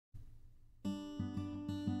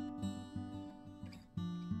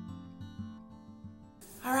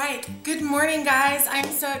All right, good morning guys.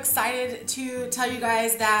 I'm so excited to tell you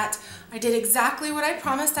guys that I did exactly what I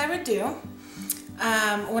promised I would do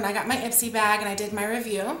when I got my ipsy bag and I did my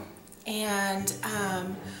review, and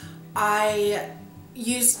I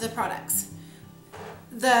used the products.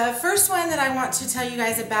 The first one that I want to tell you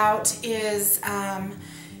guys about is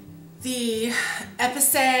the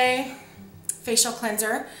ipsy facial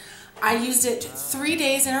cleanser. I used it 3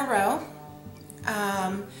 days in a row.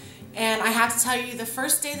 And I have to tell you, the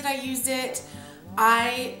first day that I used it,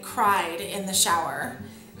 I cried in the shower.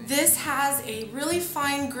 This has a really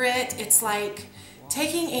fine grit. It's like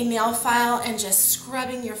taking a nail file and just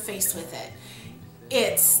scrubbing your face with it.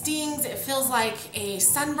 It stings, it feels like a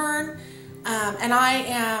sunburn, and I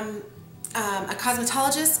am a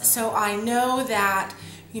cosmetologist, so I know that,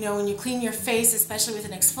 you know, when you clean your face, especially with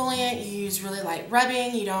an exfoliant, you use really light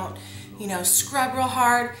rubbing, you don't, scrub real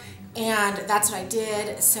hard. And that's what I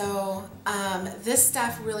did. So this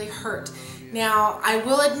stuff really hurt. Now I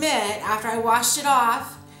will admit, after I washed it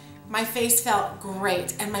off, my face felt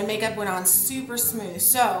great and my makeup went on super smooth.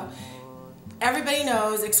 So everybody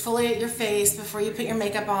knows, exfoliate your face before you put your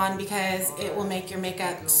makeup on, because it will make your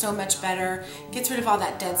makeup so much better. Gets rid of all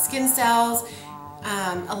that dead skin cells,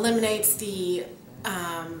 eliminates the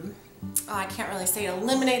I can't really say it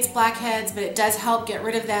eliminates blackheads, but it does help get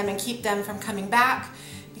rid of them and keep them from coming back,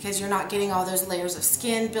 because you're not getting all those layers of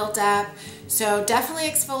skin built up. So definitely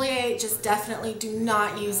exfoliate. Just definitely do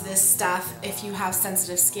not use this stuff if you have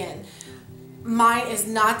sensitive skin. Mine is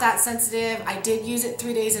not that sensitive. I did use it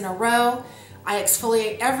 3 days in a row. I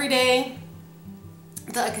exfoliate every day.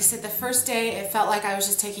 Like I said, the first day it felt like I was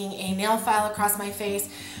just taking a nail file across my face,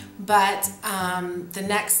 but the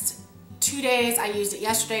next 2 days, I used it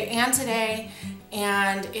yesterday and today,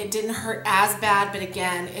 and it didn't hurt as bad, but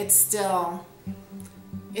again, it still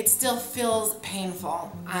feels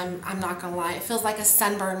painful. I'm not gonna lie. It feels like a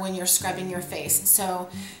sunburn when you're scrubbing your face. So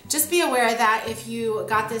just be aware of that if you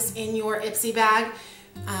got this in your ipsy bag,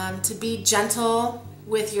 to be gentle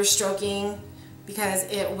with your stroking, because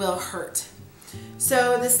it will hurt.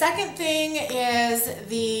 So the second thing is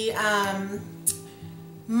the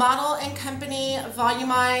Model & Company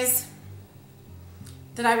Volumize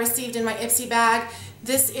that I received in my ipsy bag.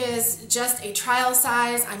 This is just a trial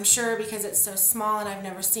size, I'm sure, because it's so small and I've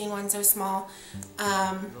never seen one so small.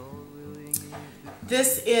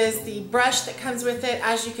 This is the brush that comes with it.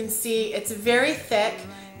 As you can see, it's very thick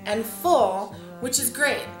and full, which is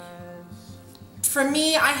great. For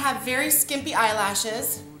me, I have very skimpy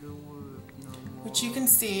eyelashes, which you can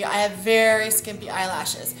see. I have very skimpy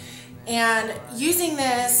eyelashes. And using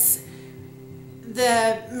this,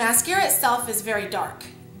 the mascara itself is very dark,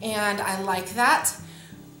 and I like that.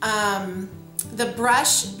 The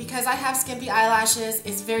brush, because I have skimpy eyelashes,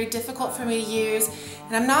 is very difficult for me to use,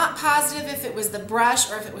 and I'm not positive if it was the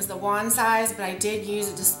brush or if it was the wand size, but I did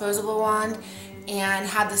use a disposable wand and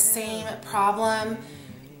had the same problem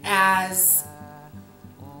as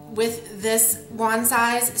with this wand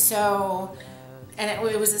size. So, and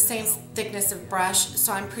it was the same thickness of brush,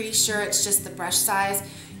 so I'm pretty sure it's just the brush size.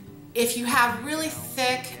 If you have really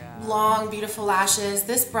thick, long, beautiful lashes,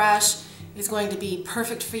 this brush is going to be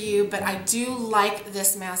perfect for you, but I do like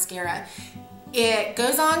this mascara. It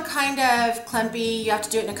goes on kind of clumpy. You have to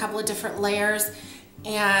do it in a couple of different layers,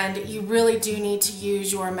 and you really do need to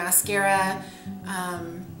use your mascara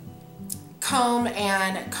comb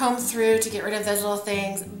and comb through to get rid of those little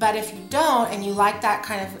things. But if you don't, and you like that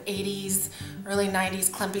kind of 80s, early 90s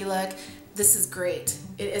clumpy look, this is great.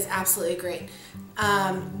 It is absolutely great.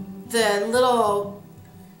 The little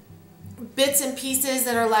bits and pieces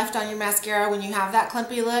that are left on your mascara when you have that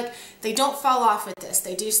clumpy look, they don't fall off with this.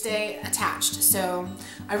 They do stay attached. So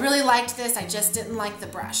I really liked this. I just didn't like the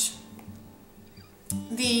brush.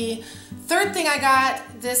 The third thing I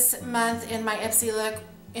got this month in my ipsy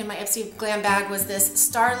Glam Bag was this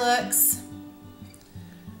Starlooks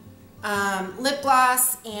lip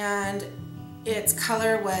gloss, and its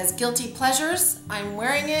color was Guilty Pleasures. I'm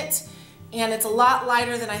wearing it, and it's a lot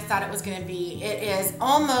lighter than I thought it was going to be. It is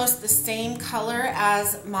almost the same color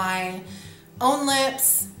as my own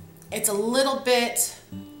lips. It's a little bit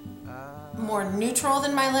more neutral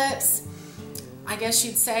than my lips, I guess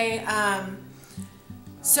you'd say.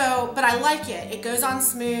 But I like it. It goes on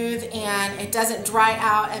smooth, and it doesn't dry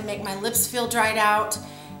out and make my lips feel dried out.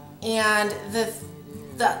 And the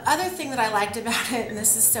other thing that I liked about it, and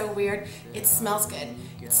this is so weird, it smells good.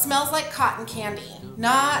 It smells like cotton candy.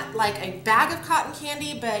 Not like a bag of cotton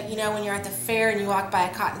candy, but you know, when you're at the fair and you walk by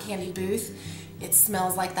a cotton candy booth, it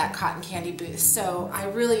smells like that cotton candy booth. So I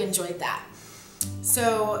really enjoyed that.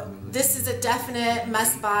 So this is a definite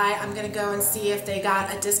must buy. I'm going to go and see if they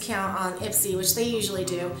got a discount on Ipsy, which they usually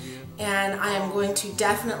do. And I am going to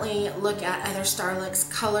definitely look at other Starlooks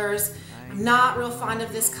colors. I'm not real fond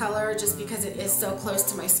of this color just because it is so close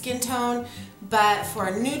to my skin tone. But for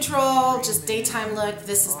a neutral, just daytime look,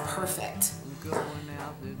 this is perfect.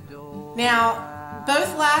 Now,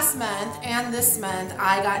 both last month and this month,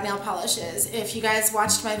 I got nail polishes. If you guys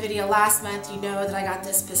watched my video last month, you know that I got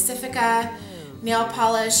this Pacifica nail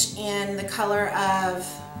polish in the color of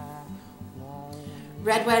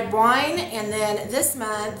Red Wine, and then this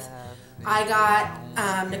month I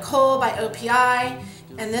got Nicole by O.P.I,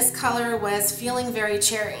 and this color was Feeling Very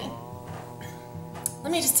Cherry.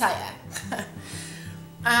 Let me just tell you,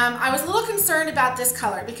 I was a little concerned about this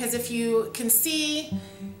color because if you can see,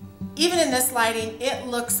 even in this lighting, it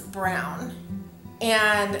looks brown,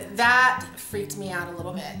 and that freaked me out a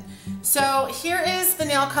little bit. So here is the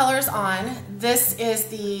nail colors on. This is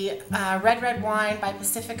the Red Wine by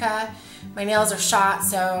Pacifica. My nails are shot,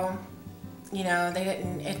 so you know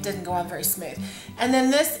it didn't go on very smooth. And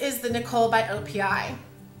then this is the Nicole by O.P.I.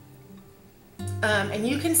 And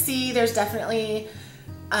you can see there's definitely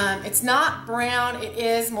it's not brown. It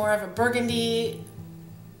is more of a burgundy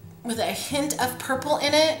with a hint of purple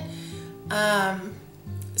in it.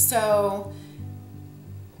 So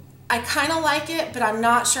I kind of like it, but I'm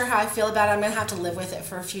not sure how I feel about it. I'm going to have to live with it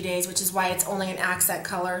for a few days, which is why it's only an accent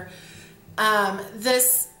color.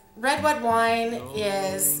 This Red Wine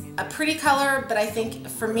is a pretty color, but I think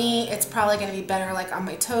for me it's probably going to be better like on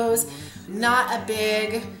my toes. Not a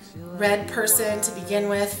big red person to begin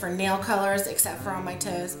with for nail colors, except for on my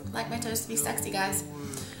toes. I like my toes to be sexy, guys.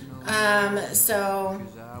 So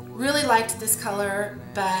really liked this color,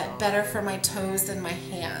 but better for my toes than my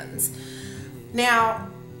hands. Now,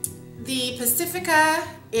 the Pacifica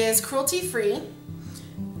is cruelty-free,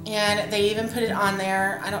 and they even put it on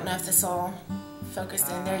there. I don't know if this will focus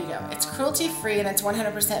in. There you go. It's cruelty-free and it's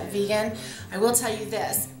 100% vegan. I will tell you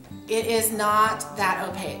this. It is not that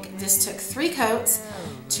opaque. This took 3 coats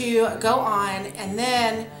to go on, and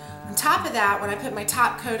then on top of that, when I put my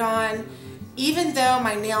top coat on, even though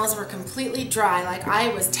my nails were completely dry, like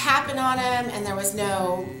I was tapping on them and there was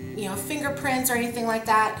no, you know, fingerprints or anything like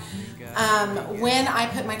that, when I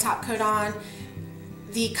put my top coat on,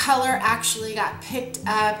 the color actually got picked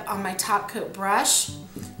up on my top coat brush,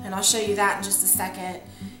 and I'll show you that in just a second.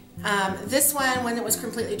 This one, when it was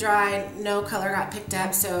completely dry, no color got picked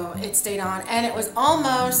up, so it stayed on, and it was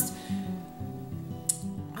almost,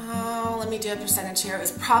 oh, let me do a percentage here, it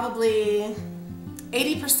was probably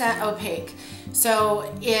 80% opaque.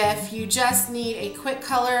 So if you just need a quick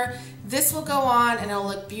color, this will go on and it'll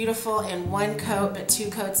look beautiful in 1 coat, but 2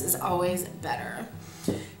 coats is always better.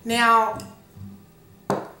 Now,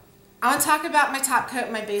 I want to talk about my top coat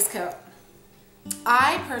and my base coat.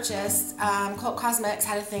 I purchased, Cult Cosmetics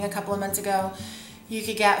had a thing a couple of months ago. You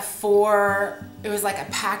could get 4, it was like a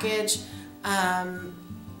package,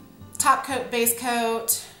 top coat, base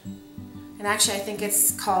coat, and actually I think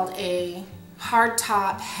it's called a hard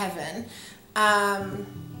top heaven, and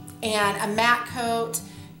a matte coat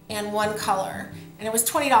and 1 color, and it was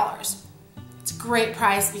 $20. It's a great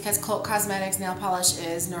price because Cult Cosmetics nail polish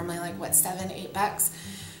is normally like what, $7, $8.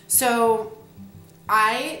 So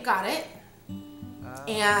I got it,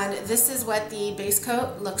 and this is what the base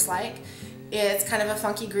coat looks like. It's kind of a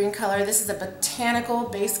funky green color. This is a botanical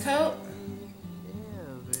base coat,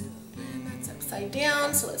 and that's upside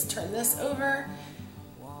down, so let's turn this over.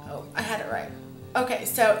 Oh, I had it right. Okay,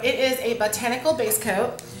 so it is a botanical base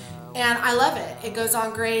coat, and I love it. It goes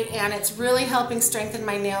on great, and it's really helping strengthen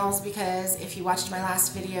my nails because if you watched my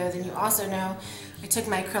last video, then you also know I took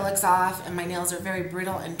my acrylics off, and my nails are very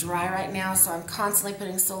brittle and dry right now, so I'm constantly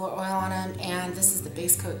putting solar oil on them, and this is the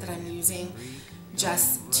base coat that I'm using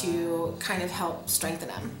just to kind of help strengthen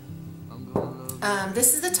them.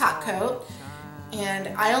 This is the top coat. And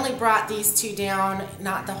I only brought these 2 down,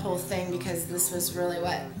 not the whole thing, because this was really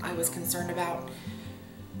what I was concerned about.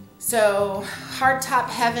 So hard top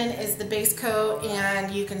heaven is the base coat,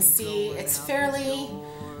 and you can see it's fairly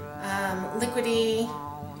liquidy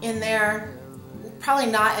in there.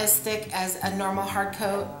 Probably not as thick as a normal hard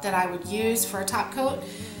coat that I would use for a top coat,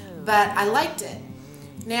 but I liked it.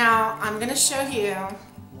 Now I'm going to show you,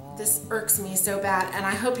 this irks me so bad, and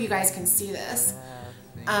I hope you guys can see this.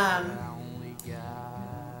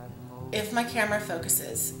 If my camera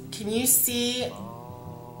focuses, can you see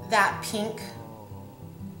that pink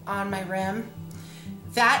on my rim?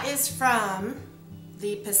 That is from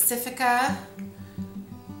the Pacifica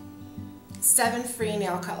 7 Free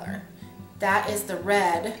nail color. That is the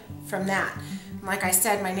red from that. Like I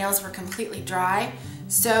said, my nails were completely dry,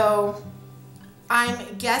 so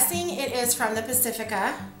I'm guessing it is from the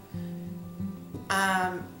Pacifica,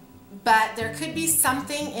 but there could be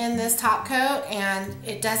something in this top coat, and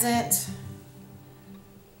it doesn't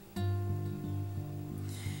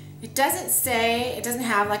say, it doesn't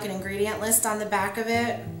have like an ingredient list on the back of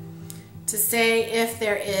it to say if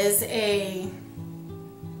there is a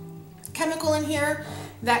chemical in here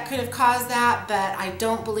that could have caused that, but I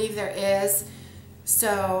don't believe there is.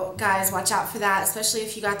 So guys, watch out for that, especially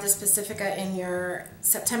if you got this Pacifica in your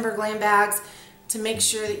September Glam Bags, to make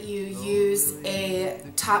sure that you use a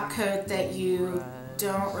top coat that you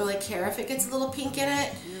don't really care if it gets a little pink in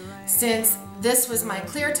it. Since this was my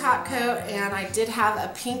clear top coat and I did have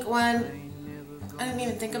a pink one, I didn't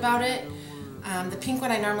even think about it. The pink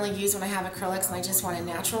one I normally use when I have acrylics and I just want a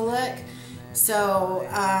natural look. So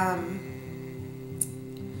I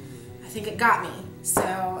think it got me.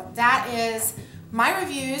 So that is my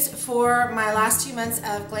reviews for my last 2 months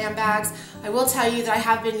of Glam Bags. I will tell you that I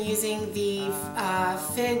have been using the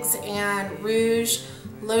Figs and Rouge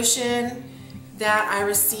lotion that I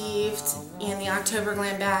received in the October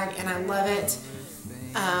Glam Bag, and I love it.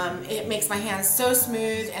 It makes my hands so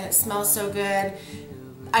smooth and it smells so good.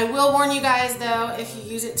 I will warn you guys though, if you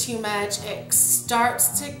use it too much, it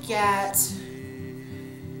starts to get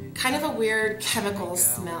kind of a weird chemical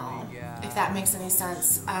smell, if that makes any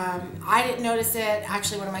sense. I didn't notice it.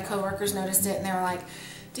 Actually, one of my coworkers noticed it and they were like,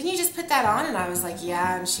 "Didn't you just put that on?" And I was like,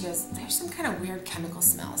 "Yeah." And she goes, "There's some kind of weird chemical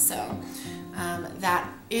smell." So that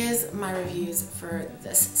is my reviews for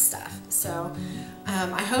this stuff. So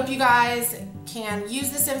I hope you guys can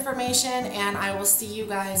use this information, and I will see you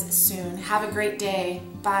guys soon. Have a great day.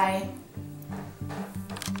 Bye.